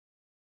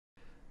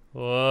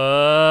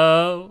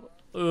Whoa.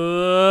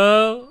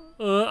 Oh,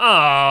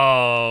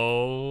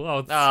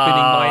 I'm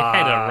spinning my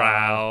head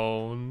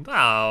around.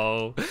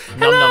 Oh.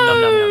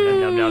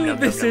 Hello,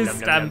 this is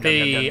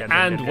Stampy,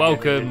 and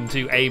welcome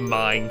to a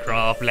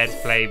Minecraft Let's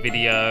Play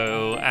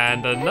video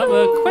and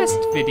another quest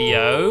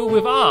video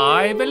with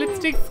I,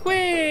 Ballistic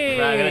Squid.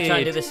 Right, I'm gonna try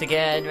and do this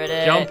again.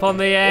 Ready? Jump on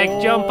the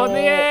egg, jump on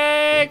the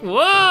egg.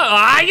 Whoa!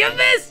 Ah, you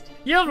missed!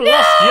 You've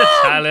lost your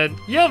talent.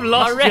 You've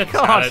lost your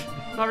talent.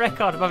 My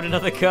record. I'm having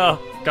another go.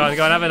 Go on,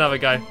 have another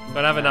go. Go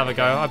on, have another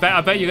go.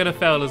 I bet you're gonna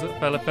fail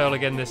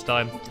again this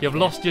time. You've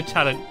lost your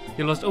talent.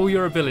 You've lost all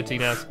your ability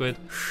now, Squid.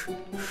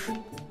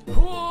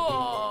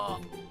 Oh,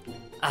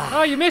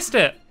 you missed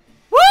it.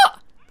 What?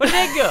 Where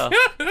did it go?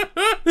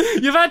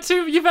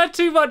 You've had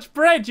too much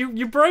bread.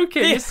 You broke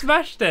it. You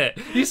smashed it.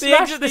 You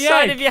smashed the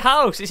side of your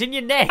house. It's in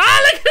your neck.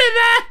 Ah, look at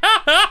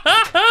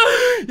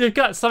that! You've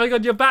got something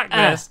on your back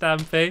there,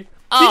 Stampy.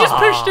 You just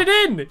pushed it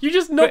in. You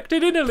just knocked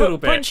it in a little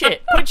bit. Punch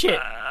it.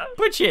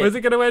 Where's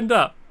it going to end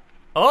up?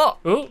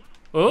 Oh.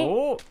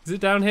 Is it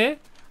down here?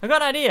 I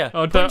got an idea.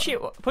 Oh, punch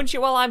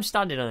it while I'm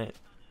standing on it.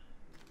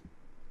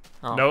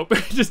 Oh. Nope,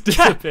 it just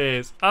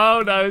disappears.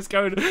 Oh no, it's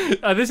going.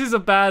 This is a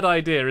bad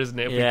idea, isn't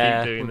it? If we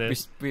keep doing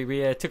this.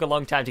 We took a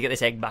long time to get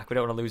this egg back. We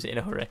don't want to lose it in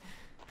a hurry.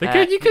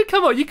 You could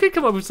come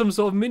up with some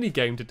sort of mini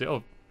game to do.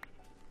 Oh.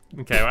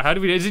 Okay, well, how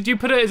do we do it? Did you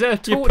put it? Is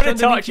it a torch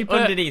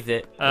underneath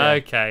it? Yeah.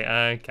 Okay.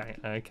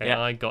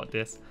 Yeah. I got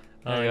this.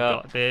 I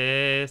got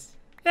this.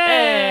 Yay!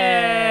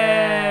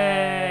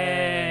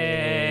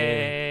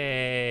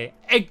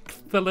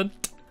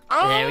 Excellent.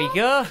 There we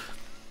go.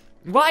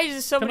 Why is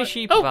there so many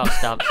sheep about,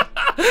 Stamp?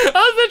 I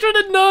was trying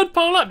to nerd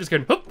pole up, just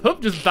going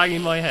hup, just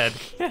banging my head.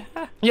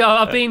 Yeah,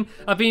 I've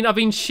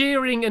been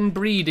shearing and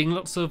breeding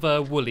lots of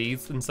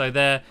woolies, and so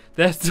they're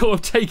sort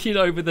of taking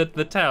over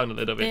the town a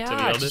little bit. To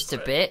be honest, just a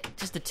bit,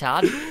 just a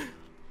tad.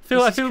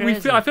 I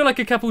feel like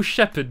a couple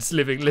shepherds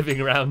living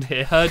around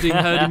here,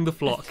 herding the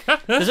flock.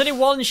 There's only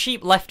one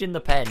sheep left in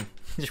the pen.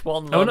 Just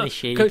one lonely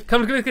sheep.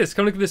 Come look at this.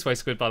 Come look at this way,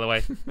 Squid. By the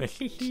way,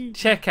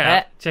 check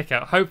out.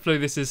 Hopefully,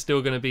 this is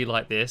still going to be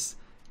like this.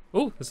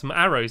 Oh, there's some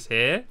arrows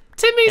here.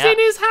 Timmy's in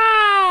his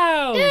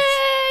house! Yay,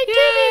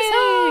 Timmy's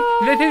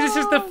home! This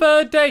is the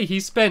third day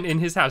he's spent in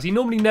his house. He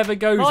normally never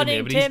goes in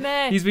here,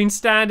 but he's been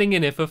standing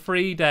in it for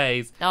 3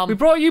 days. We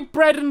brought you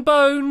bread and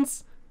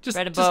bones.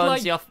 Bread and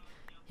bones, like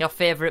your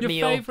favourite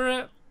meal. Your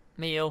favourite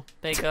meal.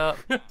 Big up.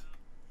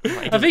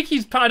 I don't think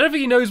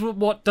he knows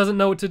what doesn't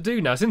know what to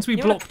do now. Since we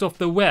blocked off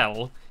the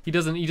well, he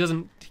just He's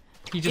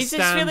stands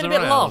just feeling a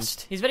bit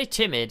lost. He's very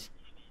timid.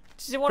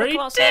 Does he want to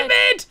come outside?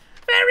 Timid!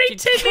 Very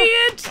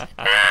timid!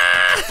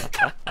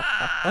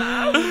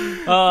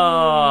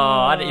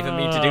 Oh, I didn't even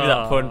mean to do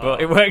that pun,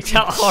 but it worked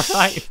out all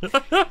right.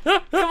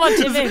 Come on,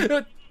 Timmy.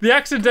 The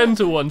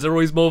accidental ones are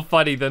always more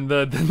funny than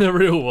the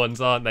real ones,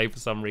 aren't they? For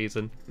some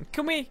reason.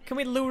 Can we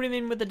lure him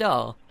in with the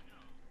door?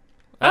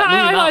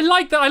 I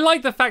like that. I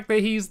like the fact that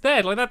he's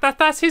there. Like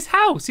that's his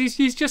house.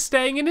 He's just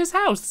staying in his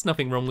house. There's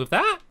nothing wrong with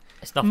that.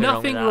 There's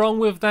nothing wrong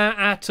with that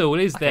at all,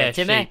 is there,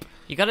 Timmy? Sheep?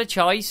 You got a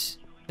choice.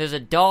 There's a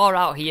door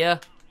out here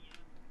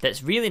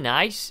that's really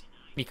nice.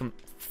 You can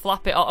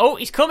flap it. Oh,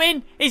 he's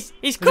coming! He's coming!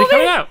 Is he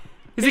coming out?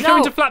 Is he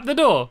coming to flap the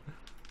door?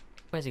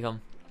 Where's he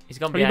gone? He's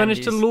gone Have behind. You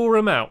managed to lure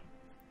him out?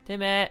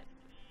 Timmy.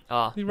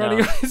 Oh, he's running.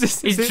 No.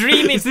 He's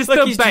dreaming. Is this look,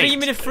 the he's bait?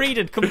 dreaming of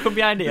freedom. Come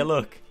behind here.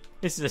 Look.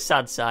 This is a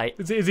sad sight.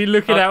 Is he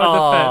looking out at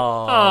the fence?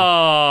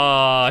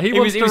 Oh, he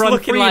wants to run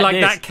free like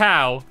that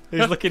cow.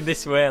 He's looking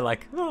this way,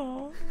 like,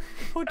 oh,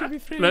 I want to be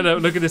free. No,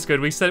 look at this.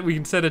 Good. We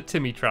can set a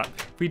Timmy trap.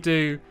 If we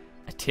do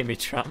a Timmy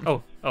trap.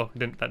 Oh,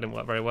 that didn't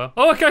work very well.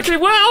 Oh, okay, it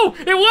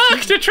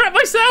worked to trap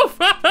myself.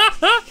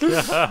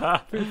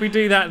 If we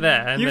do that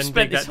there, and You've then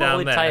spent dig this that down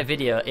whole entire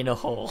video in a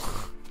hole.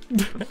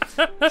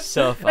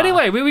 So far.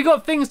 Anyway, we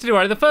got things to do.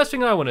 Right, the first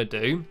thing I want to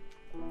do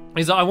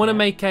is that I want to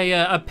make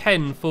a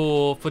pen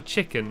for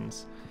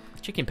chickens.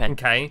 Chicken pen.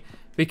 Okay.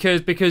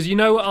 Because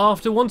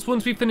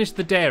once we finish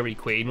the Dairy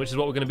Queen, which is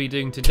what we're going to be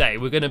doing today,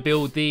 we're going to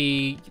build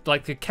the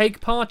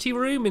cake party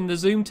room in the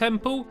Zoom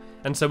temple,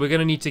 and so we're going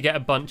to need to get a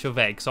bunch of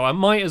eggs. So I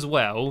might as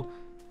well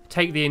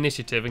take the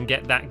initiative and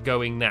get that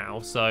going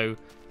now. So,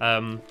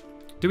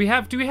 do we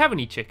have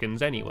any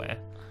chickens anywhere?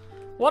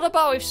 What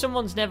about if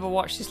someone's never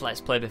watched this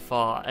Let's Play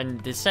before,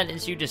 and the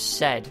sentence you just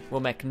said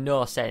will make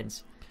no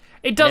sense?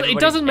 It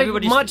doesn't make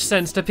much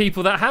sense to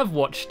people that have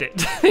watched it,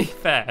 to be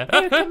fair.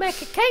 You can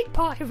make a cake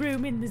party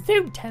room in the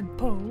Zoom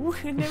temple.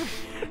 Once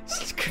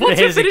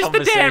we finish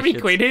the Dairy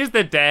Queen, here's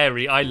the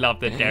dairy. I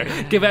love the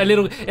dairy. Give it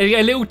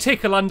a little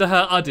tickle under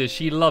her udders.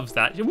 She loves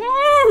that.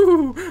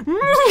 Woo!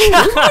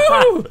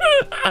 Woo!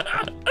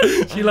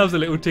 She loves a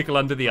little tickle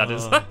under the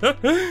udders. I'm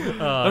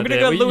gonna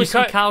go lure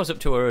some cows up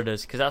to her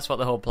udders, because that's what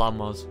the whole plan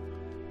was.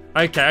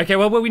 Okay.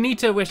 Well, we need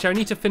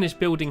to finish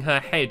building her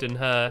head and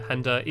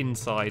her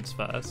insides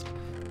first.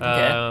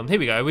 Okay. Here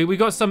we go. We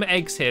got some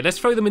eggs here. Let's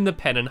throw them in the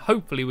pen, and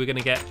hopefully we're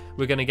gonna get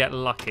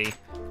lucky.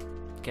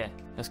 Okay,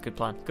 that's a good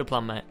plan. Good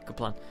plan, mate. Good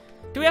plan.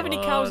 Do we have any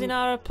cows in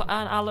our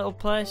little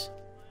place?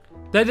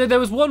 There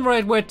was one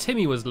where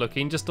Timmy was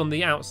looking, just on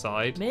the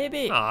outside.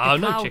 Maybe Oh, the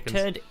no cow chickens.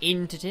 turned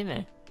into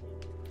Timmy.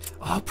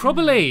 Oh,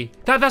 probably.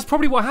 That's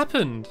probably what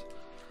happened.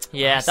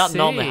 Yeah, I that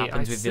normally see,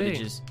 happens I with see.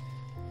 villagers.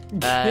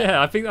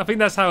 Yeah, I think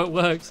that's how it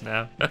works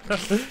now.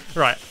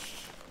 Right.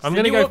 I'm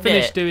the going to new go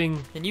finish update.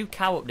 doing The new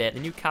cow update,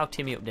 the new cow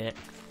Timmy update.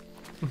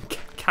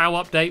 cow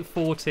update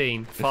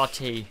 14. For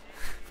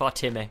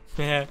Timmy.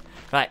 Yeah.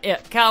 Right, here,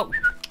 cow. Come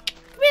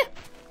here.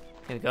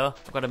 Here we go.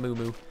 I've got a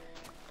moo-moo.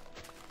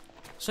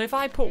 So if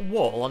I put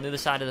wool on the other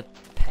side of the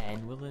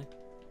pen, will it?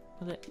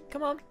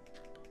 Come on.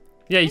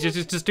 Yeah, you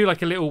just do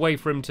like a little way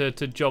for him to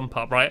jump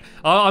up, right?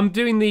 I'm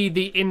doing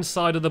the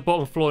inside of the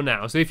bottom floor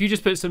now. So if you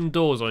just put some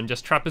doors on and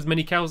just trap as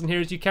many cows in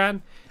here as you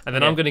can, and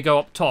then Yeah. I'm going to go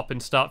up top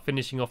and start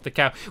finishing off the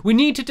cow. We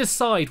need to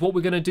decide what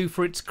we're going to do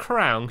for its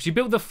crown, because you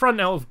built the front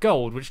out of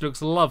gold, which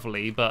looks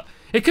lovely, but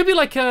it could be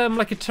like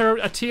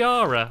a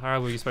tiara. How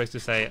were you supposed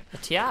to say it? A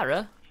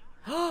tiara?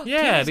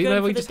 Yeah, Timmy's you know,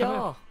 going we for the just have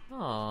door.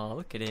 Oh,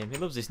 look at him. He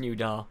loves this new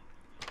door.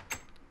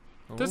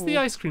 Does Ooh. the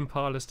ice cream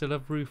parlour still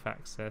have roof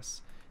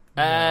access?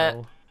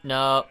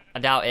 No, I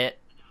doubt it.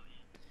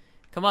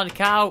 Come on,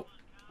 cow.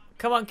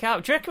 Come on, cow.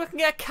 Do you reckon we can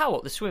get a cow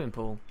up the swimming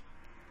pool?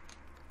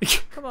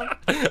 Come on.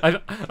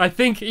 I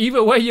think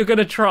either way you're going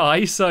to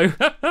try, so give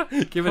it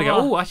a go. Come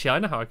on. Oh, actually, I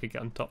know how I could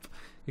get on top.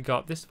 You go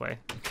up this way.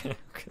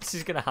 This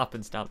is going to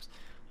happen, Stamps.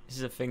 This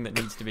is a thing that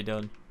needs to be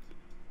done.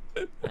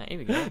 Right, here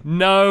we go.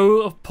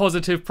 No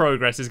positive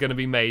progress is going to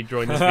be made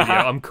during this video.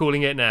 I'm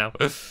calling it now.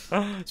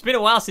 It's been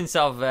a while since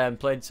I've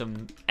played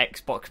some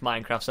Xbox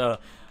Minecraft, so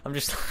I'm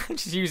just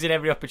using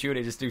every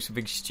opportunity to just do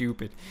something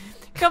stupid.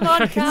 Come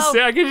on, cow.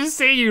 I can just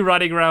see you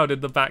running around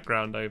in the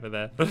background over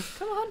there.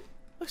 Come on.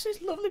 Look at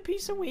this lovely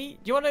piece of wheat.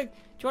 Do you want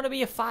to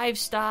be a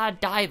 5-star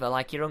diver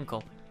like your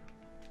uncle?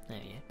 There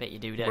you bet you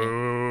do, don't you?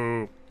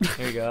 Ooh.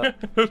 Here we go.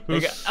 Here we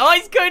go. Oh,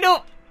 he's going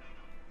up.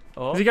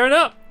 Oh, Is he going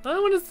up? I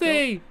want to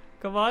see.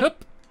 come on.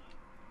 Hup.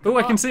 Oh,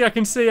 I can see. He's not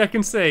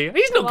Come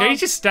good. on.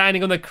 He's just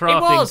standing on the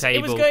crafting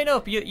table. It was going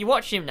up. You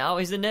watch him now.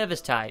 He's the nervous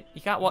type.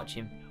 You can't watch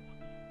him.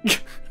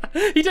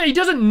 He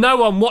doesn't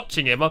know I'm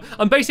watching him. I'm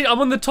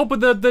on the top of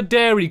the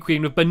Dairy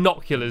Queen with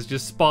binoculars,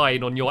 just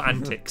spying on your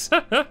antics.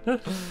 Come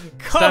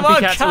Stampy on,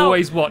 Cat's cow.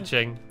 always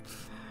watching.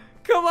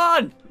 Come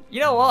on. You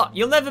know what?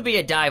 You'll never be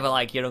a diver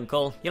like your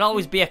uncle. You'll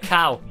always be a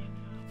cow.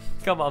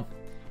 Come on.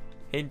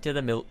 Into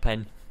the milk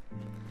pen.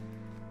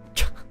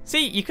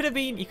 See, you could have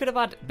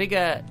had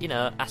bigger,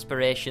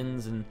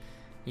 aspirations, and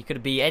you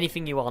could be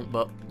anything you want,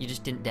 but you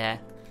just didn't dare.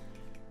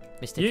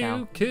 Mr. Cow.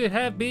 You could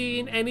have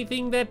been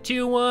anything that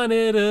you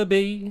wanted to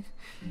be,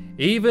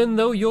 even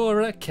though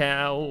you're a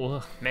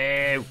cow.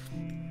 Moo.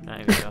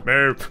 There we go.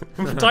 Moo.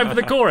 Time for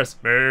the chorus.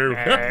 Moo.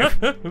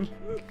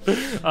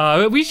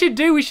 We should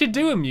do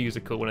a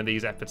musical one of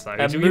these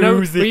episodes. Where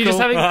you're just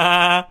having.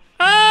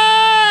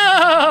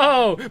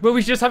 Oh! Well,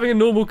 we're just having a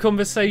normal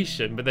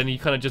conversation, but then you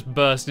kind of just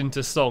burst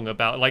into song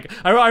about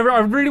I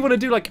really want to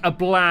do like a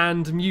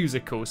bland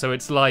musical, so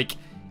it's like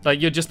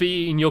you'll just be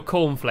eating your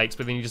cornflakes,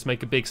 but then you just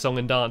make a big song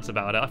and dance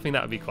about it. I think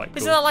that would be quite cool.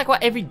 Isn't that like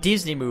what every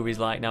Disney movie's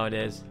like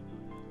nowadays?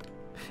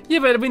 Yeah,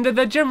 but I mean,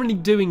 they're generally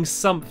doing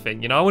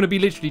something, I want to be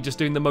literally just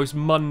doing the most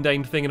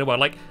mundane thing in the world,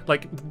 like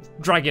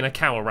dragging a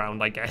cow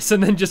around, I guess,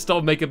 and then just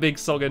make a big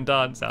song and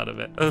dance out of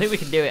it. I think we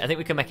can do it. I think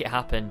we can make it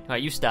happen.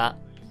 Right, you start.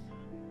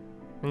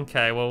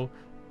 Okay, well,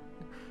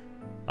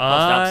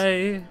 Stabs.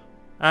 I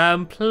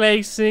am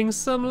placing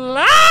some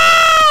loud.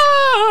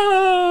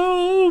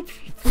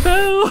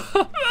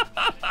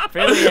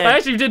 Brilliant. I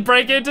actually did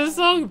break into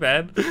song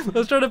then. I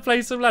was trying to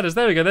play some ladders.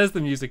 There we go. There's the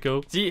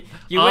musical. So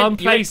I'm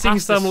placing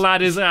some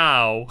ladders.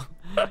 Ow.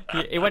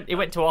 It went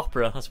to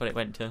opera. That's what it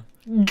went to.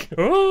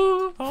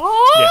 Oh.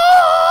 Yeah.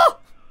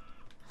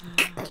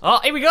 Oh,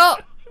 here we go.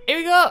 Here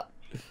we go. Are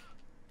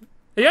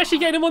you actually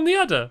getting him on the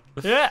udder?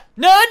 Yeah.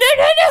 No.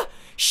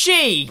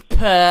 Sheep.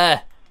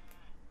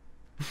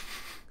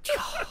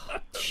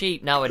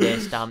 Sheep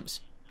nowadays, Stamps.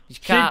 You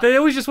can't. They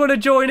always just want to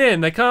join in.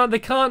 They can't.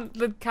 Can't.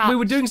 We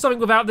were doing something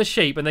without the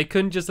sheep, and they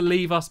couldn't just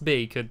leave us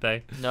be, could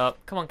they? No.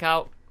 Come on,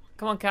 cow.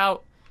 Come on, cow.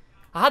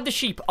 I had the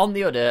sheep on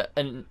the udder,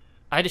 and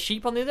I had a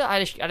sheep on the udder. I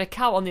had a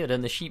cow on the udder,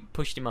 and the sheep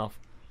pushed him off.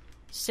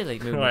 Silly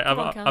movement. Right, Come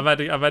on, cow. I'm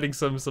adding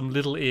some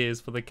little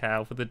ears for the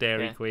cow, for the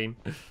Dairy Yeah. Queen.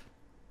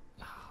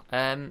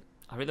 I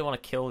really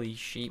want to kill these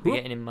sheep. They're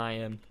getting in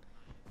my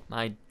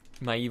my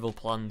evil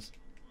plans.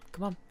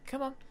 Come on.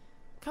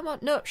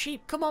 No,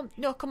 sheep. Come on.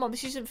 No, come on.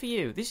 This isn't for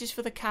you. This is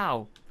for the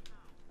cow.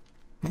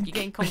 You're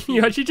getting confused.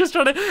 You're actually just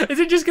trying to. Is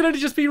it just going to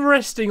just be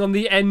resting on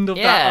the end of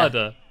that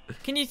udder?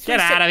 Can you Get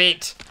out of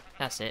it!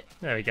 That's it.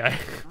 There we go.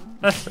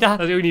 That's all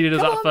we needed is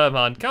Come that on. firm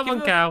hand. Come Give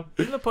on, him cow.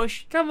 Give him a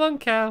push. Come on,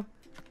 cow.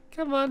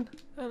 Come on.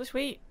 Oh, the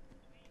sweet.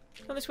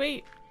 Oh, the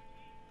sweet.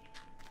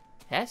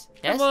 Yes.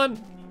 Come on.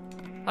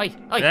 Oi.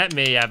 Let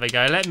me have a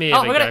go. Let me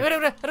have a go.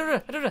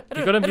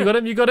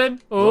 You got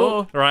him.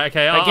 Oh. Right,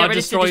 okay. Right, get I'll ready to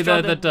destroy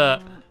destroy the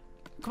dirt.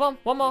 Come on,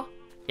 one more.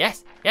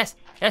 Yes.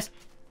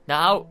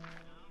 Now.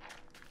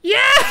 Yeah!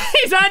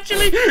 He's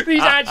actually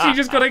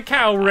just got a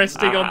cow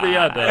resting on the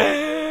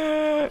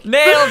udder.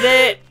 Nailed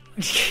it.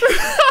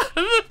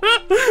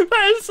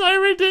 That is so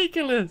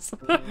ridiculous.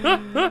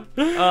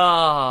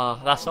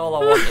 Oh, that's all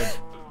I wanted.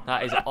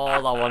 That is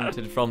all I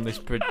wanted from this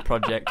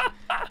project.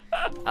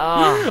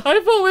 Ah. I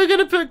thought we were going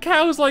to put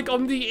cows like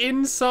on the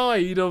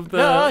inside of the...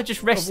 No,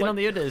 just resting on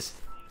the udders.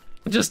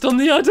 Just on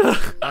the udder.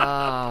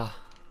 Ah.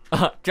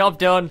 Job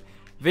done.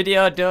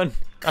 Video done.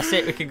 That's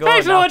it, we can go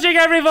Thanks on for now. watching,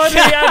 everybody.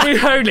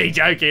 And we're only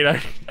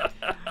joking.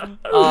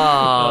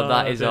 Oh,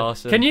 that is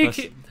awesome. Can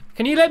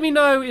you let me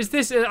know, is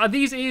this are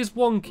these ears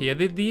wonky? Are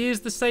the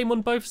ears the same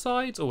on both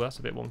sides? Oh, that's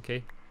a bit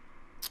wonky.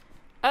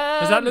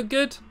 Does that look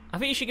good? I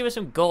think you should give us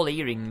some gold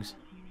earrings.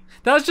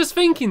 I was just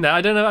thinking that.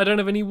 I don't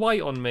have any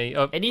white on me.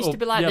 It needs to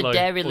be like the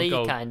Dairy Lee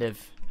kind of.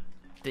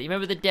 Do you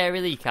remember the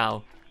Dairy Lee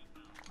cow?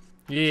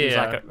 Yeah. She's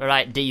like a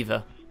right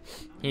diva.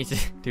 You need to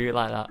do it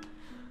like that.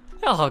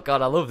 Oh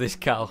god, I love this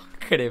cow.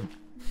 Look at him.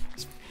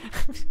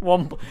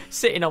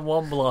 Sitting on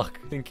one block,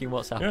 thinking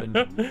what's happened.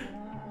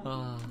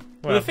 Oh.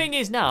 Well, the thing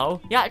is now,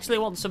 you actually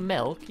want some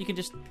milk. You can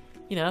just,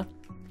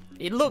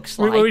 it looks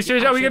like. Are we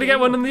going to get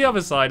one on the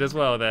other side as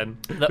well then?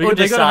 The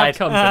other side.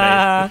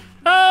 Company.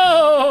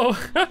 Oh!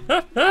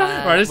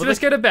 Right, let's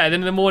go to bed,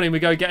 and in the morning we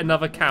go get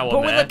another cow on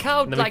there. But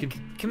will the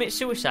cow commit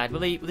suicide?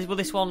 Will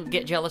this one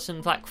get jealous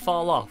and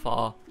fall off,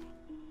 or?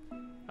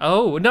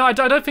 Oh no, I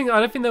don't think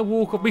they'll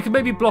walk up. We can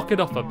maybe block it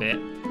off a bit.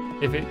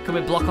 If it can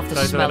we block off the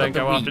so smell they of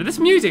don't the go after it. This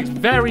music's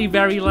very,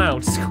 very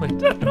loud,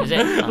 Squid. Is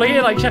it?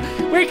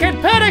 We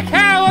can put a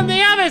cow on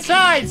the other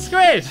side,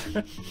 Squid.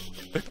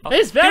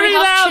 It's very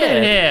loud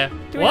in here.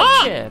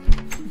 What?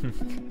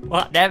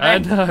 What? I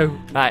know.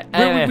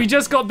 Right. We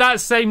just got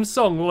that same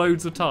song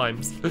loads of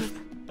times.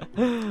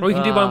 Or we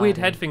can do my weird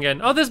head thing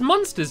again. Oh, there's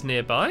monsters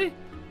nearby.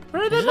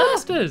 Where are the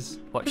monsters?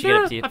 What you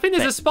gonna do? I think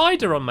there's a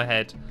spider on my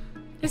head.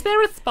 Is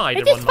there a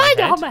spider There's a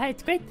spider on my head,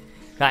 Squid.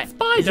 Right.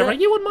 Spider, are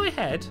you on my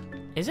head?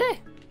 Is it?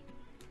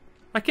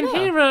 I can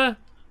hear a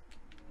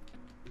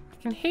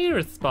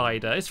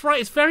spider. It's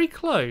very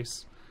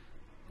close.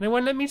 And it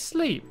won't let me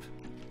sleep.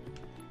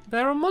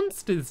 There are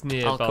monsters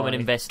nearby. I'll come and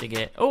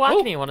investigate. Oh, I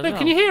can hear one as well.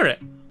 Can you hear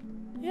it?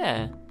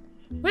 Yeah.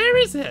 Where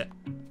is it?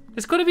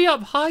 It's got to be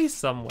up high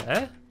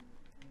somewhere.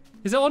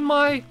 Is it on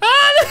my...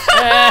 Ah!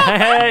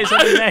 It's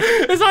on your neck.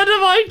 It's under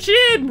my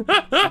chin.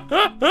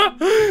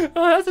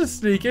 Oh, that's a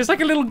sneak. It's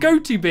like a little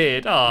goatee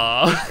beard.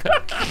 Ah.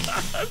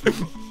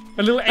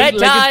 A little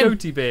eight-legged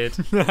goatee beard.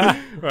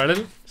 Right,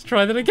 let's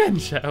try that again,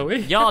 shall we?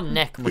 Your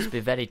neck must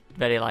be very,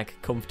 very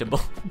comfortable.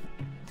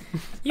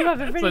 You have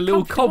a very It's a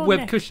little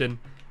cobweb neck. cushion.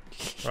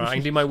 Right, I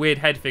can do my weird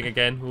head thing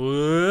again.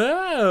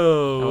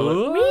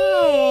 Whoa!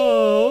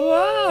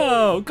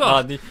 Whoa!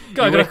 God, you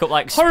God, wake up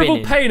like horrible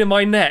spinning. pain in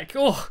my neck.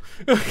 Oh,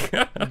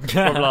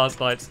 from last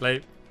night's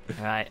sleep.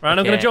 Right. I'm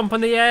gonna jump on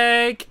the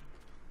egg.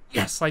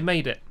 Yes, I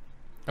made it.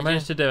 I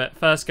managed to do it.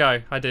 First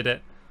go, I did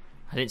it.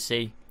 I didn't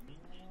see.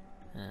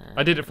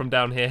 I did it from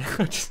down here.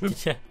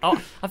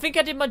 Oh, I think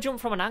I did my jump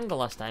from an angle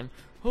last time.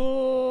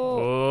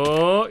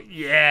 Oh,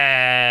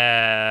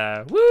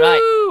 yeah. Woo! Right.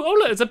 Oh,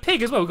 look, there's a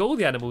pig as well. We've got all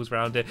the animals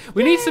around here.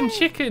 We need some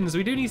chickens.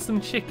 We do need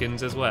some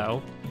chickens as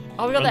well.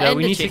 Oh, we got the ender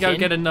we need chicken. to go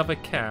get another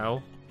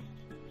cow.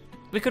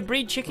 We could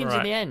breed chickens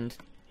in the end.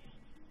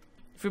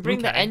 If we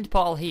bring the end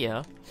portal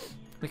here,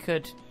 we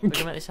can make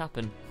this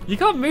happen. You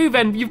can't move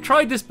end. You've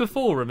tried this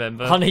before,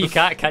 remember? Oh, no, you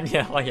can't, can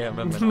you? Oh, yeah, I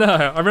remember that. No,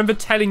 I remember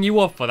telling you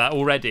off for that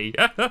already.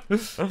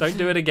 Don't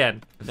do it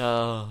again.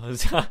 No,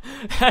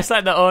 that's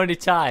like the only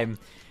time.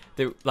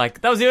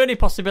 That was the only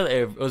possibility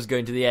of us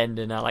going to the end,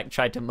 and I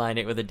tried to mine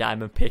it with a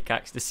diamond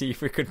pickaxe to see if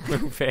we could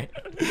move it.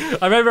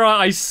 I remember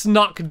I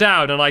snuck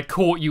down and I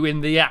caught you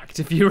in the act,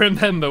 if you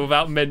remember,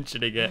 without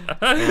mentioning it.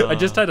 I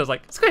just told her, I was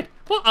like, Squid,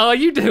 what are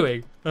you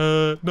doing?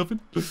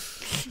 Nothing.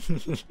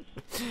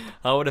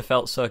 I would have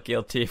felt so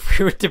guilty if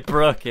we would have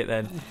broke it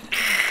then.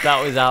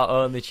 That was our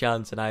only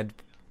chance, and I'd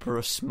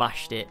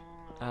smashed it.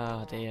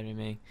 Oh, dear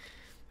me.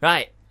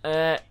 Right,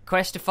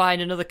 quest to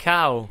find another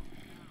cow.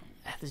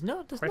 There's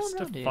no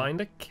around here.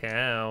 Find a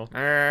cow.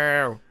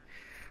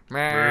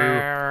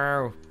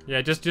 Meow.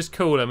 Yeah, just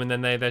call them, and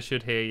then they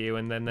should hear you,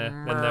 and then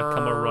they'll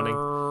come a running.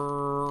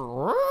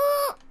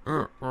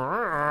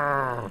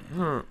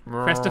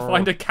 Quest to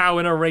find a cow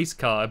in a race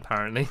car,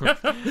 apparently.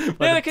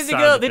 Yeah, because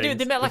they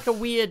make like a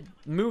weird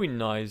mooing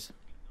noise.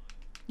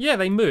 Yeah,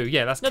 they moo.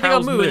 Yeah, that's no,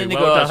 cows they go moo. And they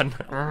well go done.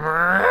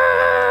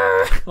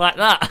 Like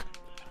that.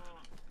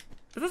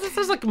 That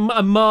sounds like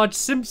a Marge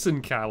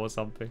Simpson cow or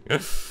something.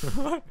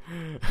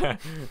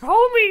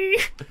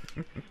 Homie!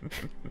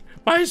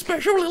 My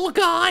special little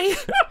guy!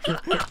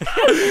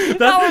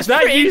 that was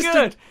pretty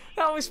good.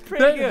 That was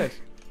pretty good.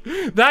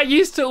 That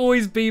used to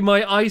always be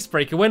my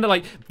icebreaker. When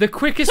the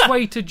quickest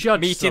way to judge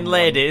meeting someone,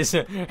 ladies.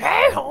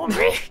 Hey,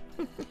 homie!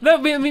 No,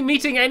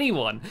 meeting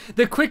anyone.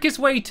 The quickest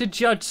way to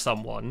judge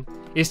someone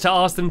is to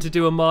ask them to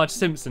do a Marge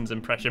Simpson's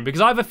impression,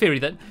 because I have a theory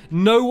that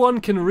no one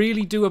can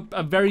really do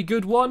a very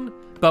good one,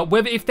 but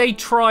if they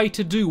try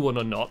to do one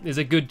or not is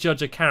a good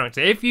judge of character.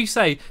 If you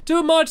say, do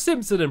a Marge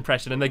Simpson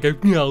impression, and they go,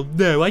 no,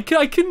 I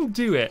couldn't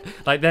do it.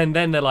 Then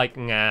they're like,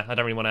 nah, I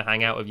don't really want to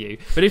hang out with you.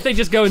 But if they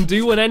just go and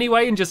do one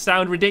anyway and just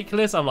sound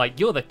ridiculous, I'm like,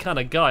 you're the kind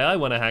of guy I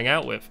want to hang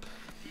out with.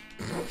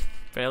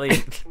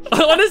 Brilliant.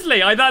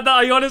 Honestly,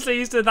 I honestly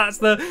used to. That's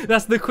the I honestly used to.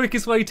 That's the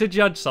quickest way to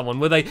judge someone.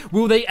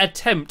 Will they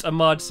attempt a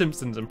Marge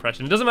Simpsons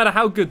impression? It doesn't matter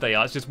how good they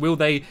are. It's just will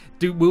they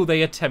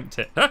attempt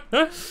it?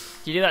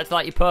 Do you do that to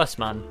like your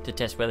postman to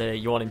test whether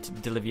you want him to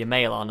deliver your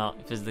mail or not?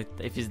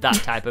 If he's that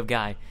type of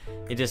guy,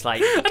 you just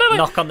like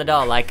knock on the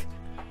door like,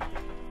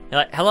 you're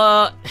like,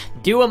 hello,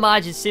 do a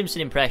Marge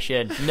Simpson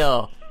impression.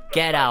 No,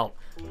 get out.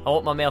 I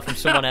want my mail from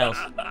someone else.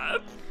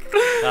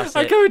 That's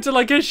I it. go into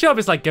like a shop.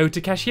 It's like, go to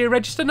cashier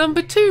register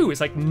number 2.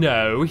 It's like,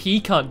 no, he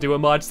can't do a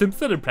Marge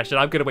Simpson impression.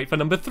 I'm gonna wait for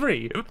number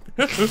 3.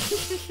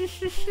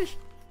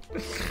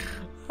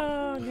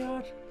 Oh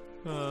god.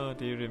 Oh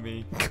dear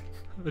me.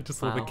 I just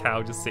saw the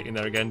cow just sitting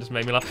there again. Just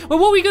made me laugh. Well,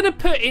 what are we gonna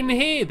put in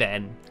here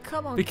then?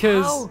 Come on,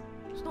 Because cow.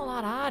 It's not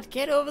that hard.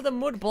 Get over the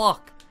mud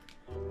block.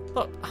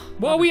 Look.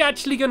 what are we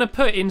actually gonna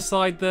put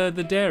inside the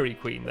Dairy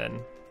Queen then?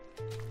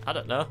 I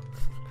don't know.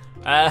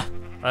 Well,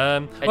 I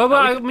mean,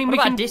 what we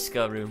about can. a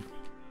disco room?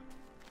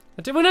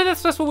 Well, no,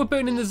 that's what we're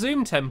putting in the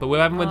Zoom temple. We're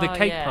having with the Oh,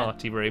 cake yeah.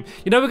 party room.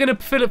 You know, we're going to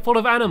fill it full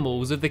of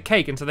animals with the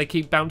cake, and so they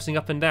keep bouncing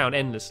up and down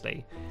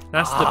endlessly.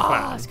 That's the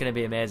plan. That's gonna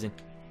be amazing.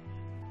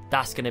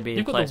 That's gonna be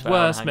You've the got place the where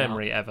I wanna worst hang out.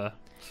 memory ever.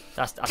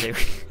 I do.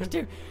 I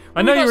do.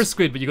 I know We you're got- a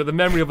squid, but you've got the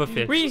memory of a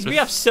fish. We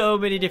have so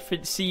many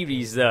different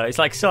series though. It's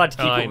like so hard to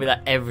keep I up with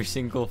that every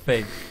single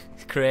thing.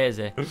 It's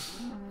crazy.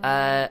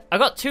 I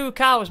got 2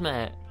 cows,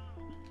 mate.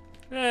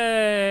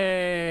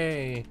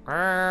 Hey!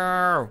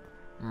 Meow,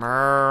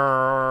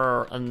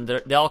 meow. And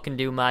they all can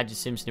do Marge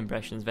Simpson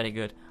impressions. Very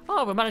good.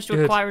 Oh, we managed to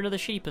Good. acquire another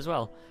sheep as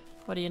well.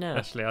 What do you know?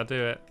 Actually, I'll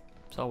do it.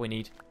 That's all we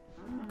need.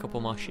 A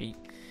couple more sheep.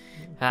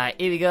 Alright,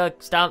 here we go.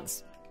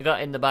 Stamps. We got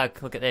it in the bag.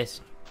 Look at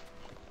this.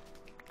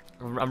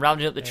 I'm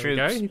rounding up the There we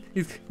troops. go.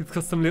 He's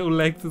got some little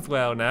legs as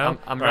well now.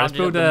 I'm Right, let's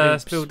rounding build up the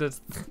let's build a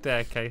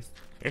staircase.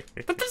 I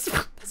think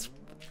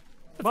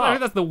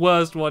that's the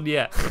worst one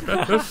yet.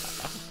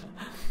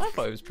 I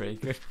thought it was pretty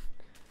good.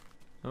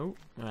 Oh,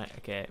 right,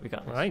 okay, we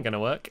got Well, this. that ain't gonna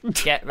work.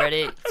 Get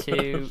ready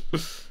to...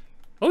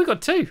 Oh, we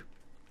got 2.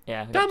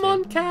 Yeah, we got Come 2.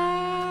 on,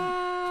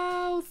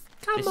 cows.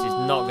 Come This on. is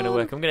not going to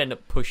work. I'm going to end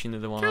up pushing the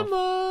other one Come off.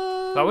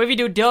 on. But whatever you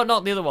do, don't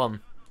knock the other one.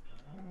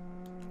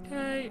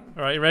 Okay.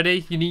 All right,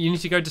 ready? You need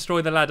to go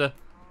destroy the ladder.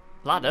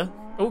 Ladder?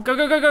 Oh,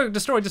 go!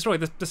 Destroy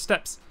the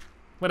steps.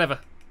 Whatever.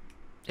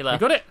 You Killer.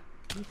 got it.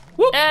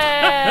 Whoop.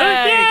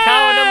 Hey!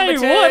 Cow number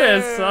 2! What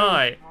a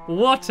sight!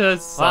 What a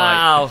sight!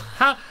 Wow.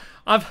 How,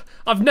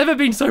 I've never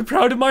been so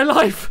proud of my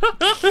life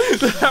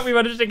that we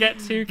managed to get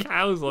 2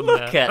 cows on there.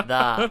 Look at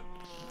that.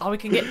 Oh, we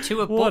can get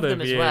 2 above What a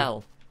them as view.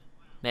 well.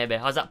 Maybe.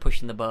 How's that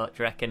pushing the boat,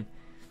 do you reckon?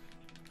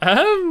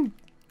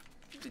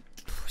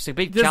 It's a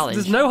big challenge.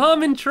 There's no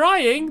harm in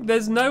trying.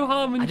 There's no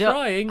harm in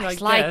trying.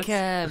 It's I like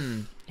guess.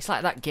 it's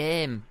like that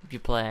game you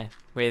play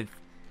with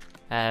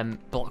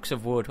blocks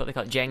of wood. What they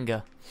call it,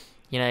 Jenga.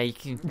 You know,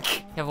 you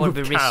have one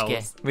to With be risky.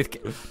 cows.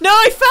 No,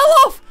 it fell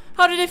off.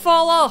 How did it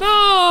fall off?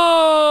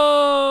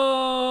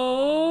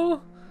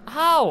 No!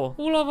 How?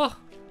 All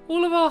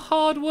of our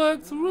hard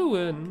work's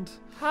ruined.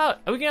 How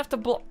are we gonna have to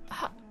block?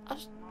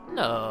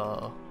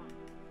 No.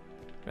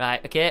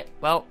 Right. Okay.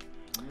 Well,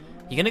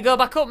 you're gonna go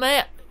back up,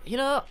 mate. You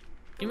know,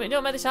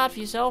 don't make this hard for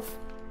yourself.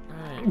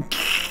 Right.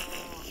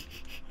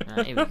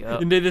 Right, here we go. You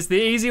can do this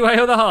the easy way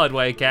or the hard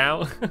way,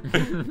 cow.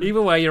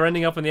 Either way, you're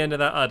ending up on the end of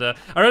that udder.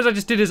 I realised I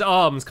just did his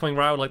arms coming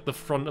round like the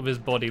front of his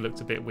body looked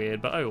a bit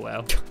weird, but oh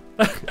well.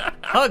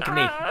 Hug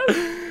me.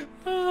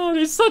 Oh,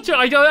 it's such a.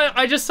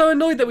 I'm just so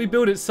annoyed that we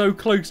build it so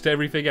close to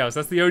everything else.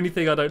 That's the only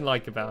thing I don't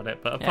like about it.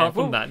 But apart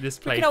from that, this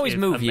place we can always is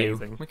move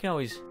amazing. you. We can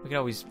always.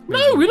 Move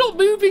No, you. we're not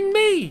moving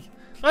me.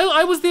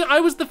 I was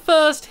the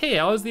first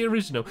here. I was the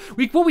original.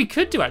 What we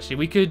could do actually,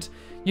 we could,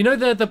 you know,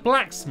 the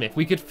blacksmith.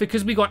 We could,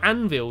 because we got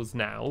anvils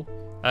now.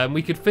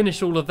 We could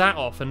finish all of that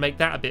off and make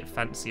that a bit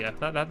fancier.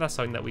 That's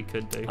something that we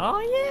could do. Oh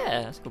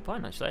yeah, that's a good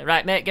point actually.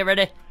 Right, mate, get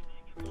ready.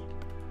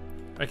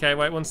 Okay,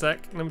 wait 1 sec.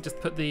 Let me just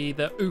put the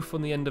oof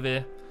on the end of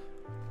here.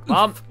 Come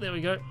on, There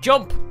we go.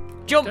 jump,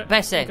 Go-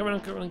 Bessie, Go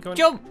on.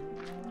 jump.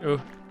 Oh,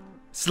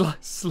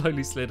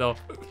 slowly slid off.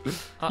 You're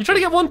trying to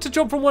get one to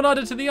jump from one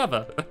udder to the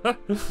other.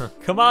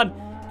 Come on,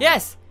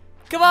 yes,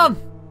 come on.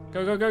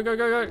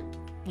 Go.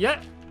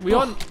 Yeah, we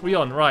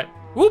on. Right.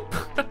 Whoop.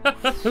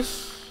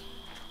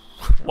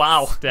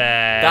 Wow, Stay.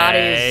 that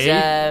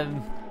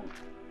is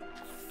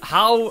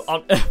how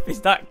on earth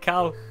is that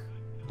cow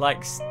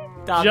like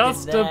standing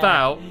Just there?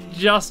 about.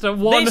 Just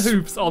one This-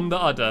 hoof's on the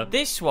udder.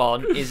 This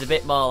one is a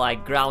bit more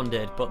like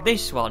grounded, but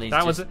this one is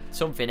That just was-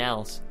 something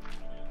else.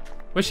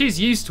 Well, she's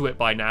used to it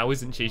by now,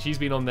 isn't she? She's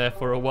been on there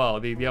for a while.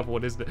 The other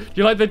one, isn't it? Do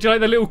you like the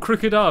little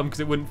crooked arm because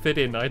it wouldn't fit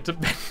in? I had to.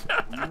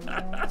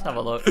 Let's have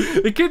a look.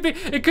 It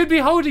could be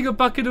holding a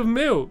bucket of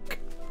milk.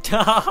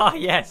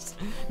 Yes.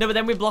 No, but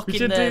then we're blocking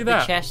should the do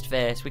that. chest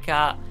face. We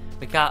can't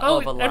Oh,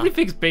 overlap.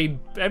 everything's been.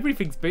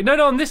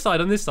 No, on this side.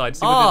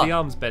 See Oh. where the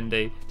arm's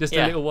bendy. Just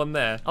Yeah. a little one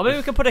there. Or maybe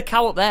we can put a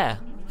cow up there.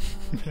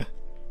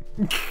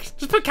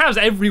 Just put cows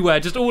everywhere,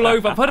 just all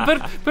over.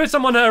 Put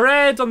some on her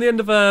head, on the end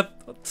of her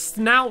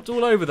snout,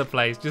 all over the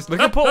place. Just We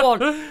can put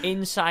one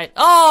inside.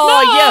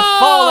 Oh, No! you're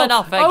falling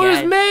off again. Oh, it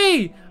was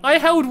me. I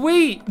held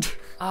wheat.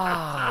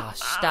 Ah,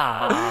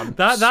 stop.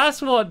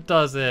 That's what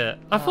does it.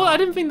 I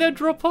didn't think they'd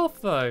drop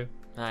off though.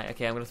 Right,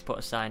 okay, I'm gonna have to put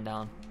a sign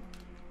down.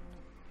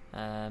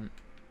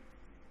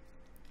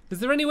 Is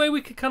there any way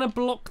we could kind of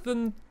block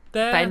them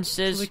there?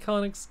 Fences. So they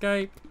can't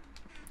escape.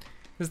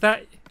 Is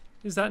that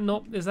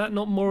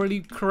not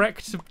morally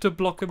correct to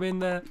block them in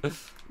there?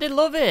 They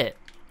love it.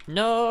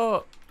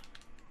 No.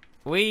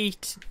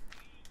 Wheat.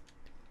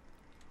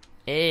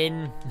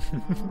 In.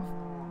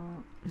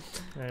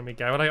 There we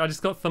go. And I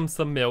just got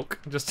some milk.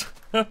 Just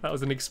that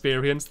was an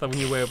experience. That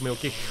new way of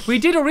milking. We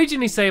did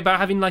originally say about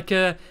having like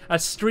a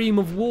stream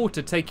of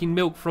water taking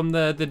milk from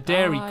the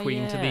Dairy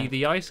Queen to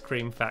the ice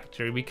cream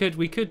factory. We could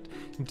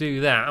do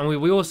that, and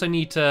we also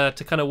need to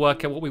kind of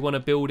work out what we want to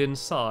build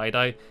inside.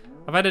 I've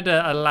added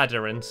a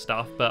ladder and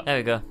stuff, but There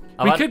we go.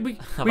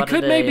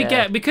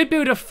 we could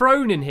build a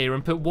throne in here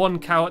and put one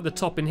cow at the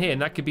top in here, and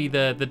that could be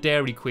the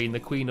Dairy Queen, the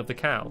queen of the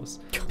cows.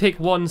 Pick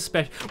one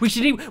special.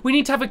 We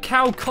need to have a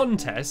cow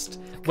contest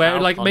where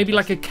maybe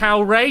like a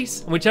cow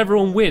race, and whichever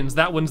one wins,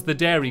 that one's the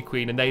Dairy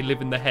Queen, and they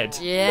live in the head.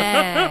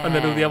 Yeah. And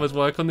then all the others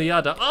work on the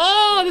udder.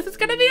 Oh, this is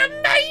gonna be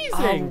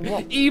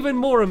amazing! Even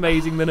more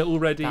amazing than it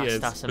already is.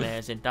 That's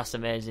amazing. That's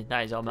amazing.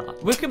 That is amazing.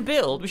 We should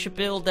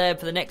build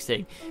for the next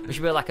thing. We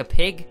should build like a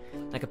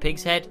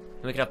pig's head,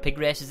 and we could have pig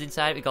races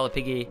inside. We call it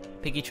piggy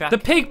track. The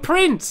Pig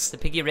Prince. The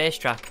piggy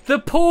racetrack. The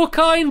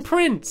Porcine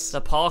Prince.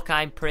 The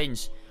porcine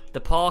prince. The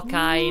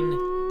porcine.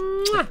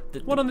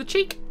 One on the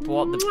cheek.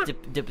 What?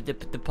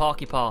 The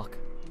porky park.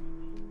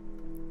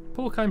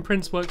 Porcine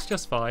Prince works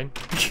just fine.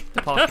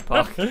 The porky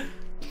park.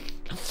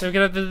 So we're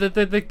gonna have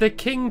the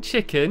king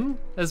chicken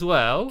as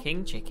well.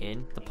 King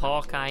chicken. The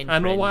porcine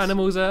And prince. what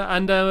animals are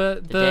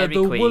the Dairy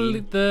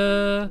Queen.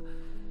 the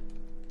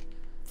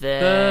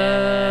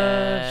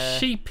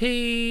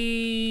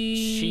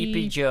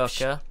sheepy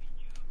joker.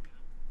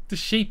 The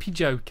sheepy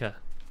joker.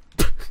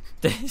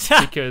 The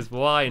Because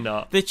why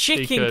not?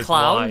 chicken Because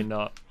clown. Why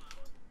not?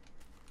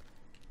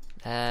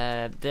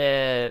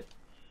 The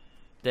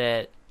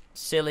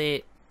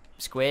silly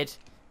squid.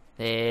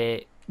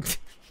 I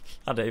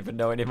don't even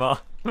know anymore.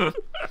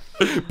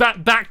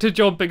 Back to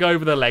jumping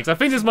over the legs. I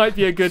think this might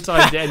be a good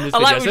time to end this I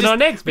video. like So we in our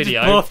next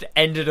video, both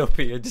ended up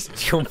here just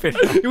jumping.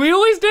 we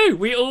always do.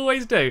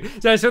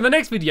 So in the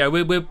next video,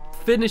 we'll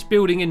finish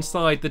building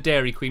inside the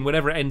Dairy Queen,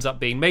 whatever it ends up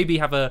being. Maybe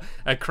have a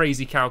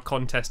crazy cow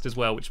contest as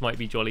well, which might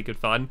be jolly good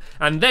fun.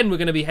 And then we're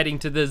going to be heading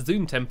to the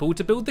Zoom Temple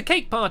to build the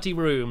cake party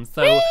room.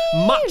 So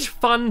much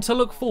fun to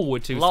look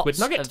forward to, Squid Lots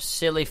Nugget. of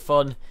silly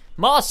fun,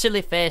 more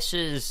silly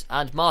faces,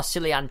 and more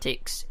silly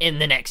antics in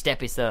the next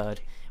episode.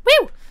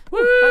 Woo!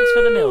 Woo! Thanks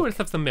for the milk. Let's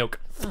have some milk.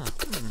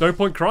 No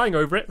point crying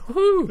over it.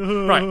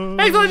 Woo. Right.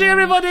 Thanks for watching,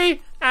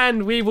 everybody,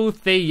 and we will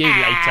see you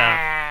later.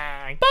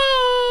 Bye. Bye.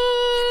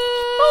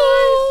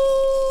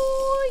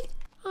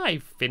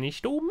 I've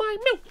finished all my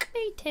milk.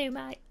 Me too,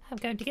 mate. I'm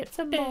going to get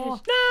some There's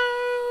more.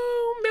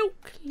 no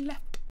milk left.